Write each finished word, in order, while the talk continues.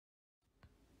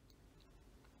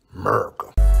America.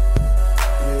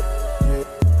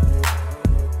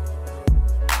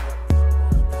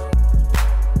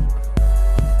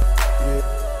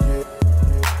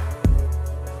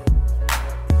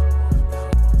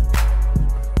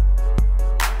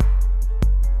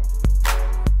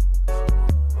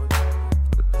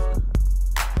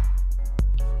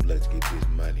 Let's get this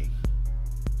money.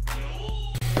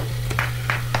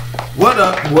 What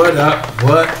up, what up,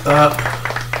 what up,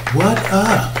 what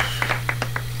up?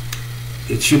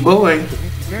 It's your boy.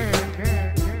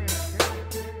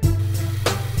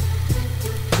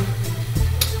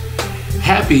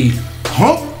 Happy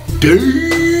hump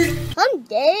day. Hump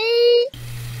day.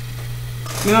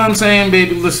 You know what I'm saying,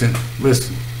 baby? Listen.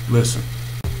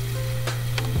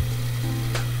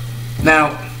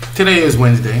 Now, today is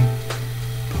Wednesday.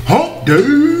 Hump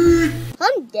day.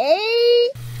 Hump day.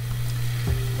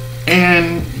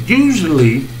 And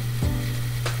usually,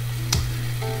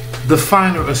 the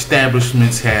finer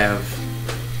establishments have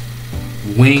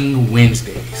Wing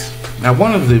Wednesdays. Now,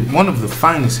 one of the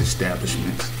finest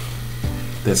establishments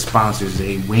that sponsors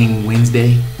a Wing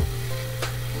Wednesday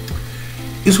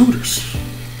is Hooters.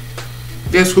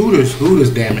 Yes, Hooters,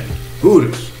 damn it,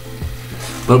 Hooters.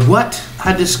 But what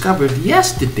I discovered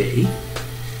yesterday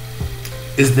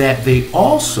is that they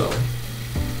also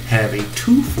have a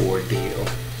 2-for deal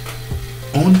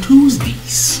on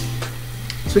Tuesdays.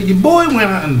 So your boy went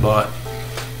out and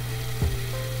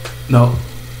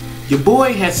your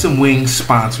boy had some wings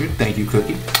sponsored. Thank you,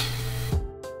 Cookie.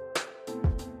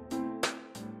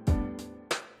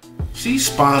 She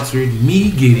sponsored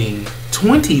me getting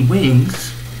 20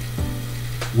 wings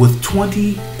with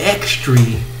 20 extra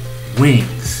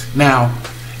wings. Now,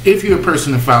 if you're a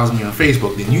person that follows me on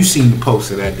Facebook, then you've seen the post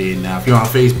that I did. Now, if you're on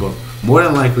Facebook, more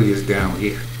than likely it's down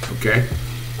here, okay?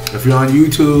 If you're on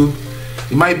YouTube,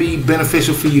 it might be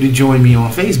beneficial for you to join me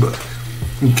on Facebook,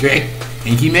 okay?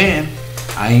 InkyMann,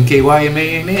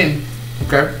 InkyMann,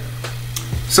 okay?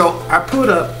 So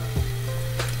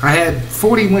I had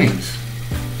 40 wings.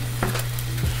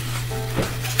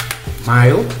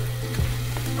 Mild,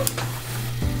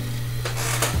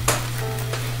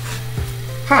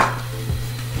 hot.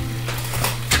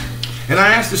 And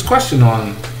I asked this question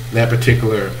on that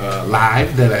particular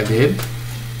live that I did.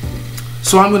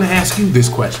 So I'm going to ask you this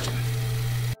question.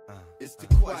 It's the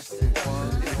question.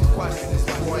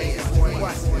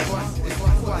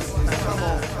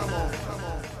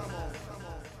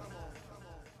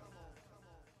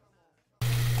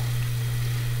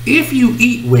 If you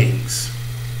eat wings,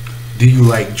 do you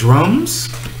like drums?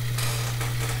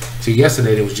 See,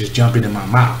 yesterday they was just jumping in my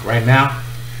mouth. Right now,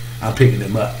 I'm picking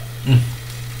them up.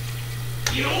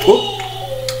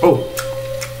 Oh,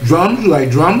 drums? You like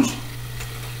drums?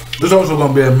 There's also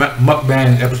going to be a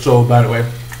mukbang episode, by the way.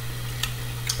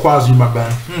 Quasi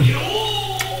mukbang.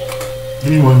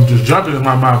 You want to just jump in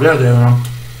my mouth yesterday, man.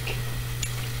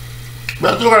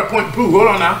 But I still got a point to prove. Hold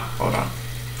on now.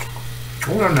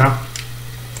 Hold on now.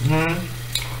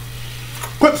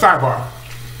 Quick sidebar.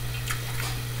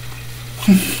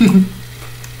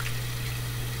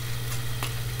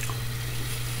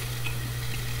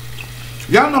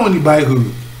 Y'all know anybody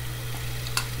who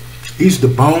eats the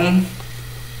bone?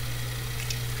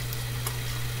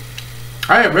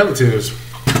 I have relatives.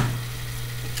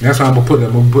 That's why I'm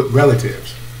gonna put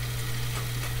relatives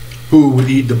who would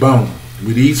eat the bone.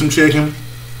 Would eat some chicken.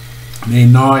 And they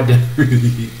gnaw it down.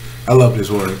 I love this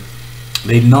word.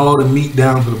 They gnaw the meat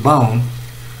down to the bone,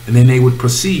 and then they would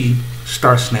proceed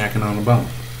start snacking on the bone.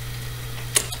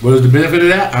 What is the benefit of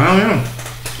that? I don't know.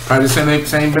 Probably the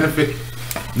same benefit.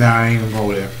 Nah, I ain't gonna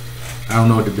go there. I don't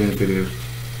know what the benefit is.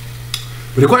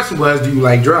 But the question was, do you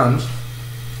like drums?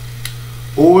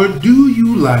 Or do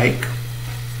you like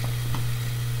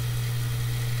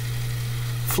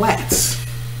flats?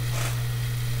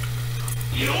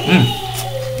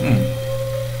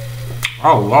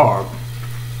 Oh, Lord.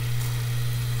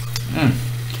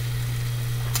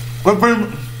 What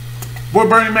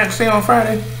Bernie Mac say on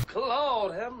Friday?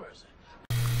 Lord have mercy.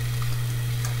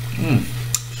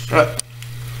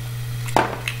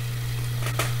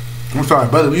 I'm sorry,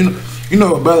 brother. You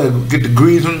know, brother, get the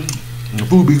greasing and the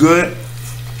food be good.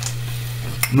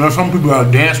 You know, some people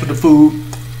gotta dance with the food,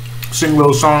 sing a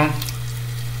little song.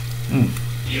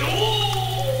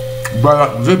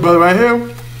 Brother, this brother right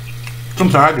here,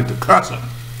 sometimes I get the cussing.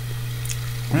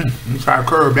 I'm trying to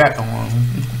curb that on.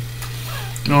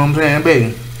 You know what I'm saying,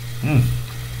 baby?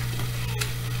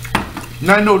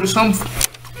 Now I know there's some,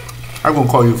 I'm gonna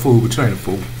call you a fool, but you ain't a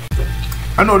fool.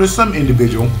 I know there's some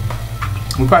individual,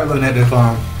 we're probably looking at this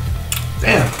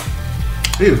damn,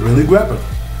 he is really grabbing.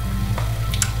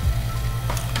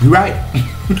 You're right.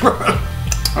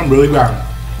 I'm really grabbing.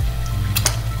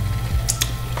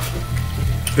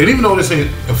 And even though this ain't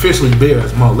officially beer,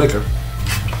 it's more liquor,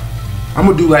 I'm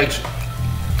gonna do like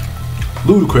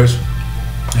Ludacris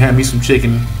and have me some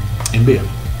chicken and beer.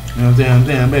 You know what I'm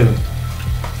saying, baby?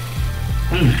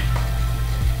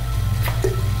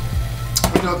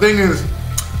 You know, the thing is,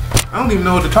 I don't even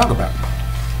know what to talk about.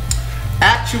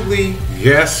 Actually,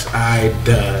 yes, I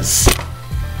does.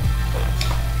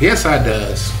 Yes, I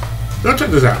does. Now check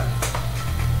this out.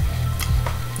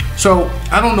 So,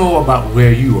 I don't know about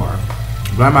where you are,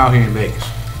 but I'm out here in Vegas.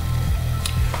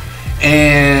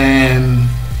 And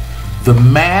the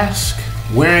mask,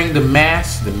 wearing the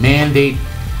mask, the mandate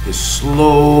is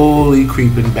slowly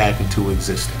creeping back into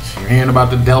existence. You're hearing about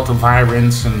the Delta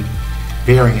variants and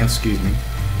variants, excuse me.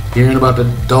 Hearing about the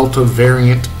Delta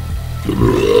variant.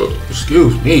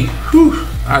 Excuse me. Whew.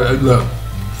 Look,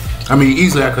 I mean,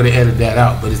 easily I could have edited that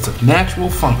out, but it's a natural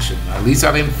function. At least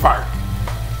I didn't fart.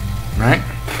 Right?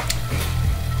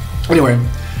 Anyway,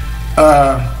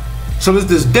 so there's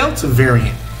this Delta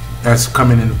variant that's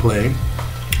coming into play,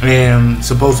 and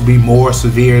supposed to be more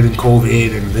severe than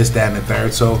COVID and this, that, and the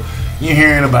third. So you're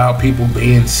hearing about people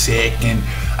being sick, and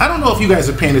I don't know if you guys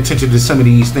are paying attention to some of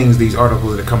these things, these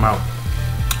articles that come out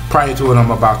prior to what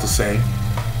I'm about to say,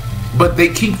 but they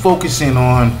keep focusing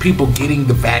on people getting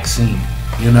the vaccine.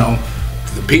 You know,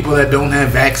 the people that don't have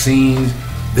vaccines,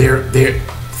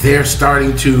 they're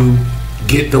starting to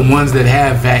get the ones that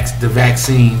have the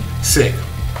vaccine sick.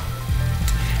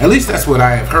 At least that's what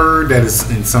I have heard. That is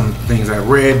in some things I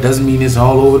read. Doesn't mean it's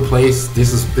all over the place.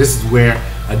 This is where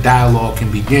a dialogue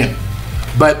can begin.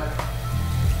 But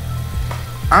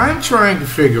I'm trying to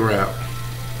figure out.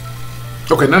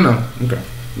 Okay, no. Okay,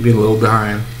 I'm getting a little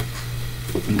behind.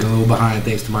 I'm getting a little behind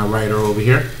thanks to my writer over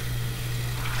here.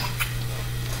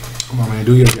 Come on, man,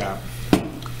 do your job.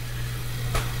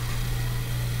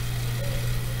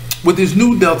 With this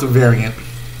new Delta variant,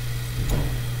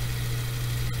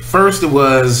 first I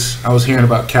was hearing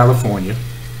about California,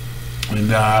 and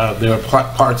there are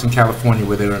parts in California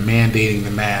where they were mandating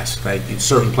the mask. Like in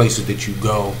certain places that you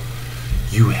go,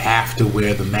 you have to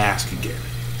wear the mask again.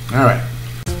 All right.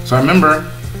 So I remember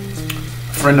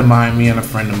a friend of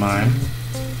mine,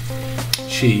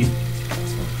 she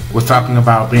was talking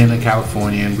about being in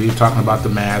California, and we were talking about the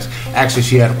mask. Actually,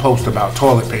 she had a post about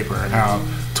toilet paper and how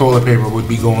toilet paper would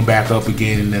be going back up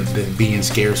again and being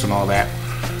scarce and all that.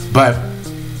 But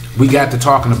we got to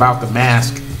talking about the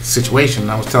mask situation,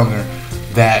 and I was telling her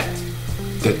that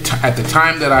at the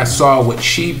time that I saw what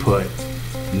she put,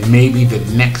 maybe the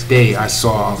next day I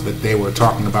saw that they were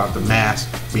talking about the mask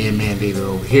being mandated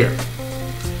over here.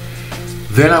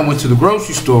 Then I went to the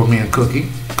grocery store, me and Cookie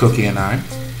and I,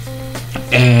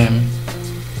 and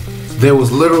there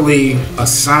was literally a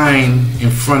sign in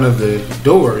front of the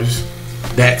doors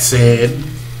that said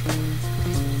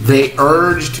they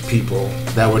urged people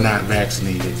that were not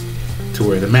vaccinated to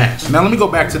wear the mask. Now let me go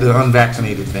back to the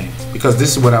unvaccinated thing, because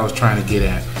this is what I was trying to get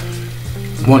at.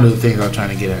 One of the things I was trying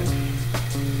to get at.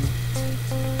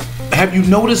 Have you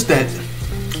noticed that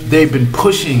they've been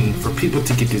pushing for people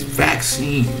to get this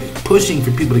vaccine? They're pushing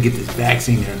for people to get this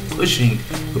vaccine. They're pushing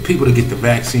for people to get the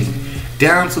vaccine.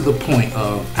 Down to the point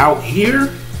of out here,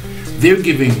 they're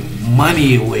giving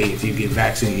money away if you get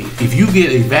vaccinated. If you get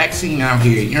a vaccine out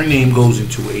here, your name goes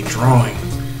into a drawing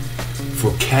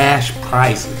for cash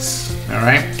prizes. All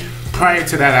right. Prior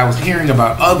to that, I was hearing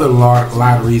about other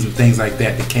lotteries and things like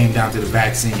that came down to the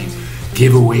vaccine,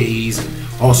 giveaways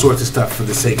and all sorts of stuff for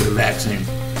the sake of the vaccine.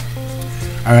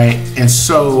 All right. And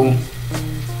so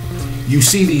you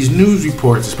see these news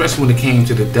reports, especially when it came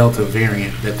to the Delta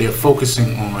variant, that they're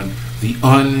focusing on the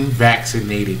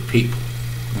unvaccinated people.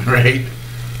 All right.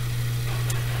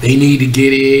 They need to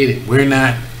get it. We're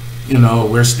not,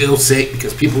 we're still sick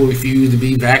because people refuse to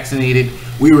be vaccinated.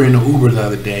 We were in the Uber the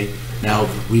other day. Now,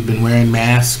 we've been wearing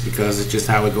masks because it's just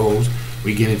how it goes.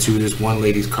 We get into this one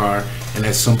lady's car, and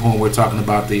at some point we're talking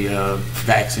about the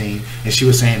vaccine, and she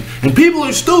was saying, and people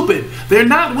are stupid. They're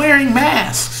not wearing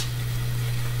masks.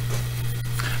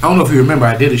 I don't know if you remember,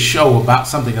 I did a show about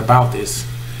something about this,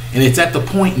 and it's at the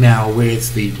point now where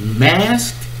it's the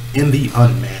masked and the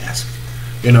unmasked.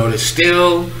 There's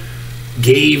still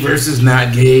gay versus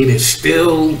not gay. There's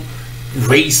still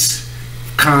race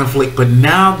conflict, but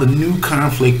now the new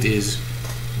conflict is,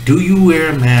 do you wear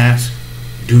a mask?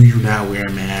 Do you not wear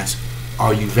a mask?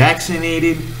 Are you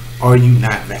vaccinated? Are you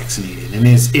not vaccinated? And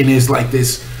it's like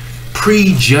this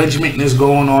prejudgment that's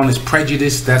going on, this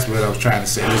prejudice. That's what I was trying to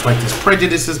say. It's like this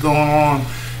prejudice is going on,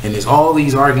 and there's all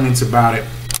these arguments about it.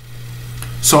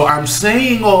 So I'm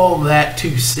saying all that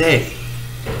to say,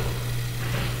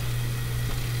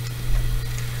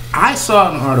 I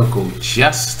saw an article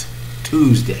just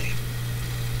Tuesday,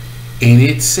 and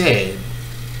it said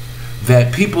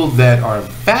that people that are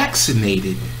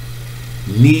vaccinated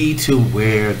need to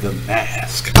wear the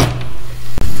mask.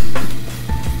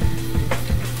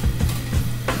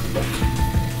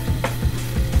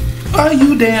 Are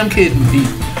you damn kidding me?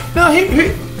 No,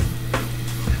 here.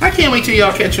 I can't wait till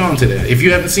y'all catch on to that. If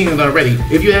you haven't seen it already,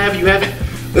 if you have, you haven't.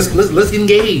 Let's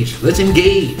engage. Let's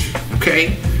engage.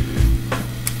 Okay.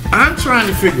 I'm trying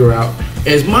to figure out,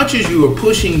 as much as you are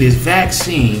pushing this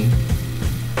vaccine,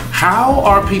 how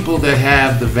are people that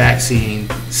have the vaccine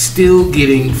still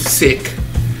getting sick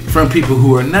from people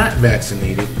who are not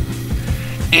vaccinated?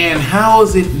 And how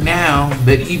is it now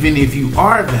that even if you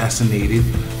are vaccinated,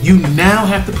 you now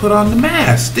have to put on the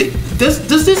mask? Does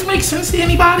this make sense to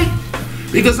anybody?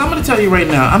 Because I'm going to tell you right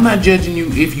now, I'm not judging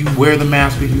you if you wear the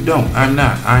mask or you don't. I'm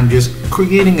not. I'm just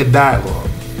creating a dialogue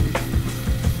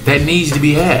that needs to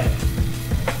be had.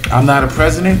 I'm not a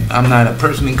president. I'm not a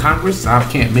person in Congress. I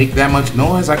can't make that much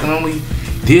noise. I can only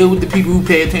deal with the people who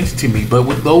pay attention to me. But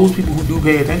with those people who do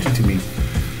pay attention to me,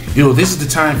 you know, this is the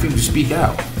time for you to speak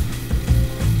out.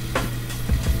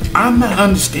 I'm not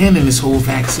understanding this whole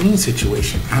vaccine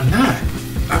situation. I'm not.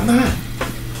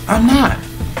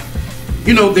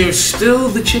 You know, there's still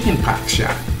the chickenpox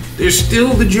shot. There's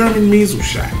still the German measles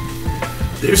shot.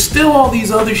 There's still all these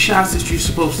other shots that you're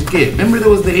supposed to get. Remember, there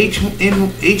was the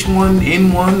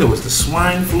H1N1, there was the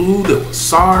swine flu, there was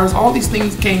SARS. All these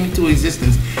things came into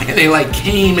existence, and they like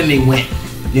came and they went,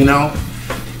 you know?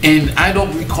 And I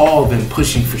don't recall them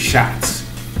pushing for shots.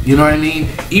 You know what I mean?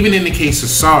 Even in the case of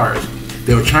SARS,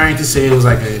 they were trying to say it was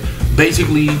like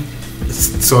basically,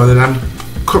 so that I'm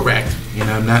correct, and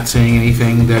I'm not saying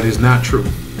anything that is not true.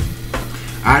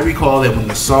 I recall that when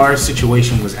the SARS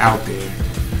situation was out there,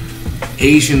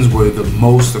 Asians were the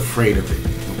most afraid of it,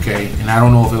 okay? And I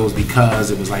don't know if it was because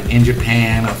it was like in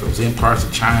Japan or if it was in parts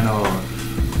of China,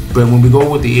 but when we go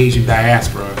with the Asian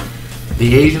diaspora,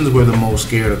 the Asians were the most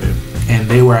scared of it. And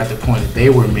they were at the point that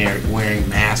they were wearing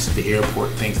masks at the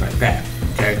airport, things like that,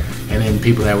 okay? And then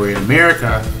people that were in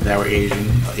America that were Asian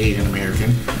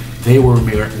American, they were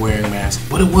wearing masks,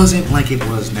 but it wasn't like it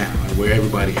was now, where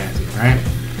everybody has it, right?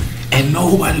 And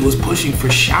nobody was pushing for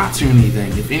shots or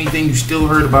anything. If anything, you still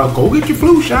heard about, go get your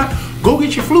flu shot, go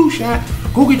get your flu shot,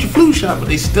 go get your flu shot, but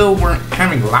they still weren't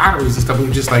having lotteries and stuff. It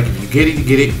was just like, if you get it, you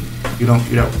get it. You don't,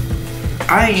 you know.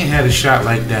 I ain't had a shot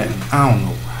like that in I don't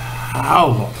know how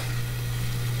long.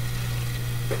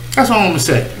 That's all I'm gonna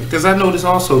say, because I notice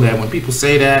also that when people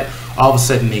say that, all of a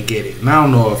sudden they get it. And I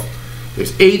don't know if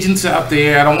there's agents out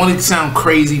there. I don't want it to sound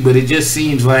crazy, but it just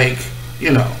seems like,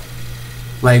 you know,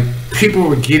 like people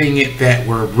were getting it that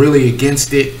were really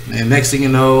against it, and next thing you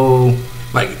know,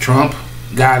 like Trump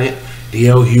got it,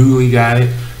 D.L. Hughley got it,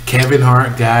 Kevin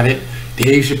Hart got it,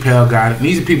 Dave Chappelle got it. And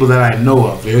these are people that I know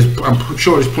of. I'm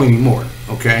sure there's plenty more,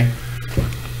 okay?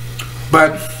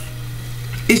 But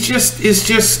it's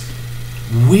just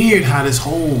weird how this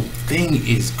whole thing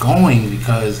is going,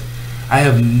 because I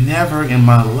have never in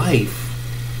my life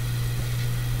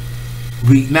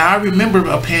now I remember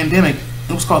a pandemic.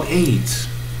 It was called AIDS,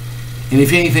 and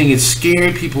if anything, it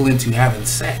scared people into having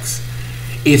sex.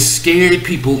 It scared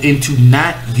people into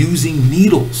not using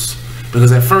needles,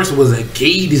 because at first it was a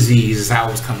gay disease is how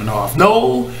it was coming off.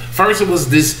 No, first it was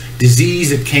this disease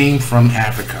that came from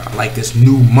Africa, like this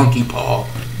new monkey paw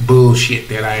bullshit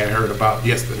that I had heard about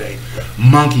yesterday.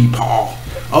 Monkey paw.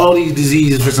 All these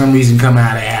diseases for some reason come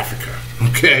out of Africa,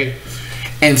 okay?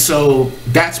 And so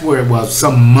that's where it was,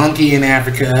 some monkey in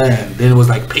Africa, and then it was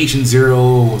like patient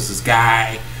zero was this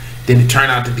guy. Then it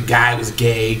turned out that the guy was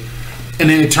gay, and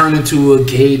then it turned into a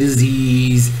gay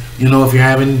disease. You know, if you're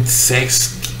having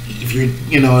sex, if you're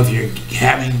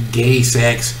having gay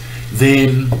sex,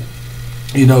 then,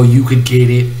 you know, you could get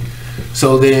it.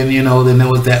 So then, you know, then there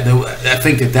was that. I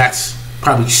think that's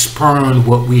probably spurned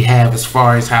what we have as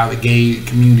far as how the gay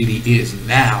community is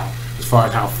now, as far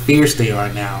as how fierce they are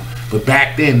now. But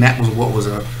back then, that was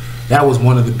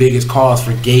one of the biggest cause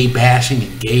for gay bashing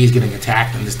and gays getting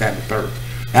attacked and this, that, and the third.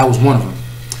 That was one of them.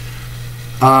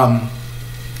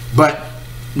 But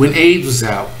when AIDS was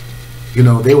out, you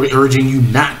know, they were urging you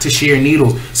not to share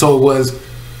needles. So it was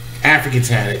Africans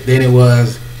had it. Then it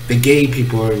was the gay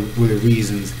people were the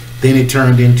reasons. Then it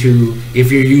turned into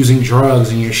if you're using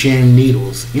drugs and you're sharing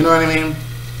needles. You know what I mean?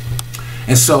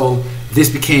 And so this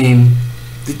became,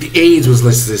 the AIDS was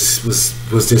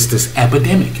just this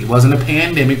epidemic. It wasn't a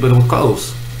pandemic, but it was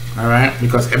close. All right?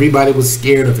 Because everybody was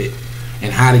scared of it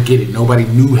and how to get it. Nobody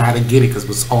knew how to get it because it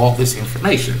was all this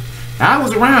information. Now, I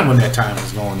was around when that time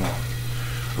was going on.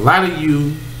 A lot of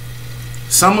you,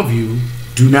 some of you,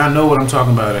 do not know what I'm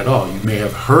talking about at all. You may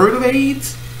have heard of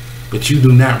AIDS, but you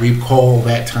do not recall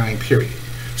that time period.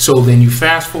 So then you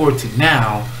fast forward to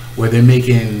now, where they're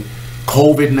making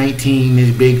COVID-19 this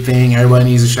big thing. Everybody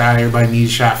needs a shot. Everybody needs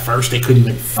a shot. First, they couldn't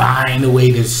even find a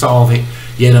way to solve it.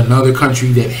 Yet another country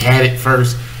that had it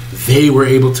first, they were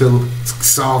able to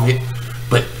solve it.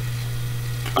 But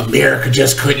America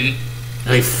just couldn't.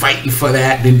 They fighting for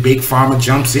that. Then Big Pharma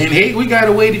jumps in. Hey, we got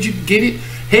a way that you can get it.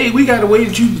 Hey, we got a way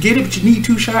that you can get it, but you need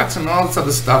 2 shots and all this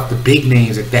other stuff. The big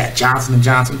names at that. Johnson &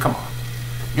 Johnson, come on.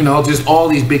 You know, just all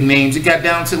these big names. It got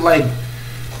down to like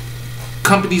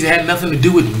companies that had nothing to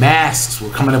do with masks were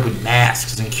coming up with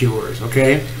masks and cures,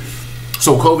 okay?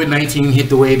 So COVID-19 hit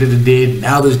the way that it did.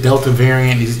 Now this Delta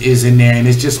variant is in there, and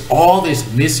it's just all this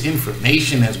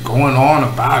misinformation that's going on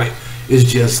about it is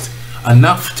just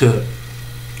enough to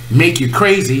make you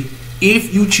crazy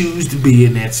if you choose to be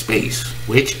in that space,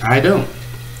 which I don't.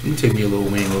 Let me take me a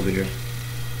little wing over here.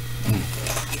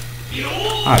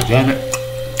 Ah, damn it.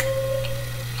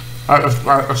 I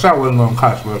said I wasn't going to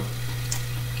cuss, but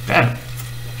damn.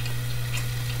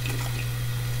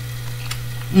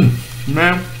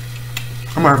 Man,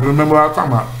 I'm going to have to remember what I was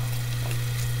talking about.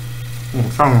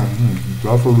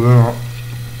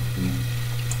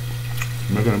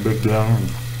 Making a big deal.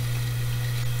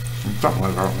 Something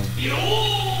like that.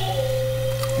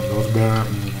 Those better.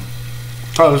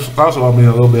 So this also will be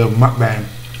a little bit of mukbang.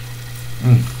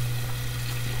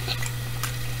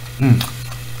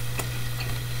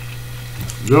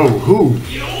 Yo, who?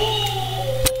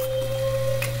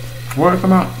 What?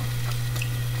 Come on.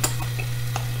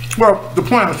 Well, the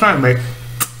point I was trying to make.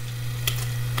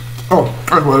 Oh,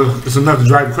 well, it's enough to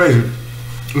drive you crazy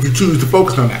if you choose to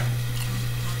focus on that.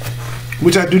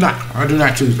 Which I do not. I do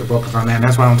not choose to focus on that, and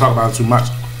that's why I don't talk about it too much.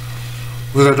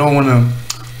 Because I don't want to.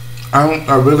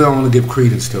 I really don't want to give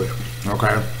credence to it.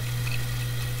 Okay.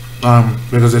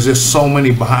 Because there's just so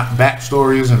many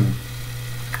backstories, and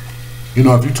you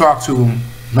know, if you talk to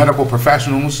medical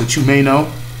professionals that you may know,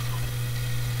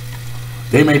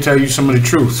 they may tell you some of the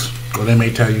truths, or they may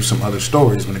tell you some other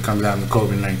stories when it comes down to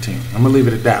COVID-19. I'm gonna leave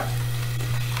it at that.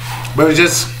 But it's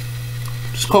just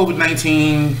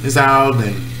COVID-19 is out,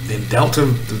 and then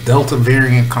the Delta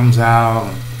variant comes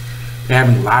out. They're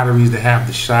having lotteries to have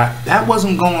the shot. That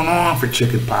wasn't going on for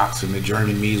chickenpox and the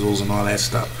German measles and all that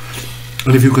stuff.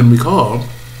 And if you can recall,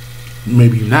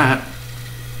 maybe you're not,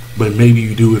 but maybe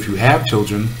you do if you have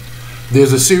children,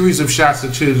 there's a series of shots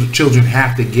that children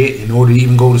have to get in order to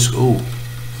even go to school.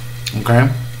 Okay?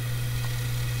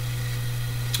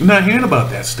 You're not hearing about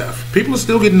that stuff. People are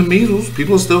still getting the measles.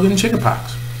 People are still getting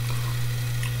chickenpox.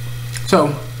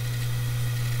 So,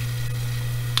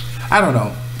 I don't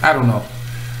know.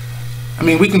 I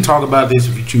mean, we can talk about this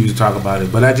if you choose to talk about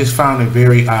it, but I just found it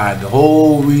very odd. The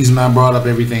whole reason I brought up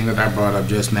everything that I brought up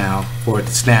just now, for it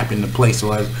to snap into place,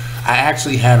 was I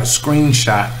actually had a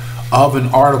screenshot of an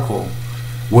article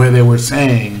where they were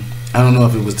saying, I don't know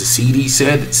if it was the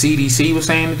CDC was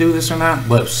saying to do this or not,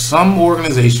 but some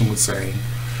organization was saying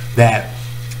that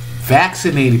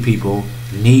vaccinated people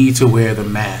need to wear the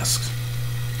masks.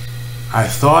 I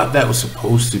thought that was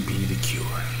supposed to be the cure.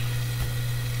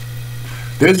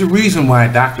 There's a reason why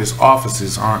doctors'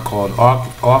 offices aren't called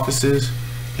offices,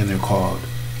 and they're called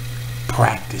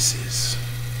practices.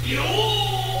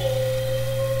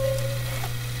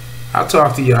 I'll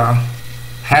talk to y'all.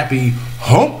 Happy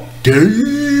Hump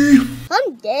Day!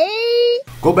 Hump Day!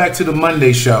 Go back to the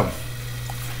Monday show.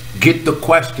 Get the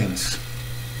questions,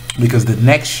 because the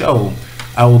next show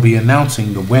I will be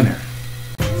announcing the winner.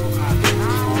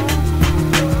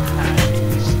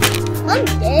 Hump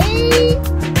Day!